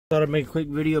Thought I'd make a quick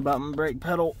video about my brake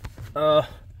pedal.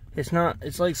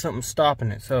 It's like something's stopping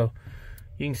it. So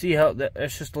you can see how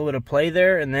that's just a little bit of play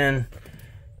there, and then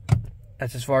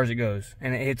that's as far as it goes.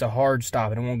 And it hits a hard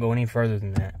stop, and it won't go any further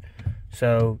than that.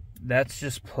 So that's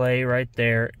just play right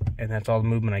there, and that's all the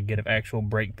movement I get of actual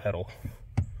brake pedal.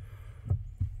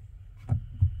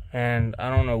 And I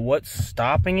don't know what's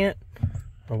stopping it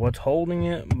or what's holding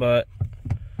it, but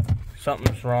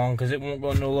something's wrong, because it won't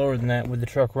go no lower than that with the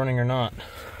truck running or not.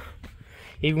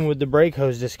 Even with the brake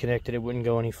hose disconnected, it wouldn't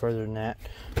go any further than that.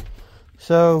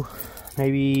 So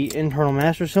maybe internal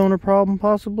master cylinder problem,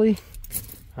 possibly.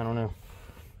 I don't know.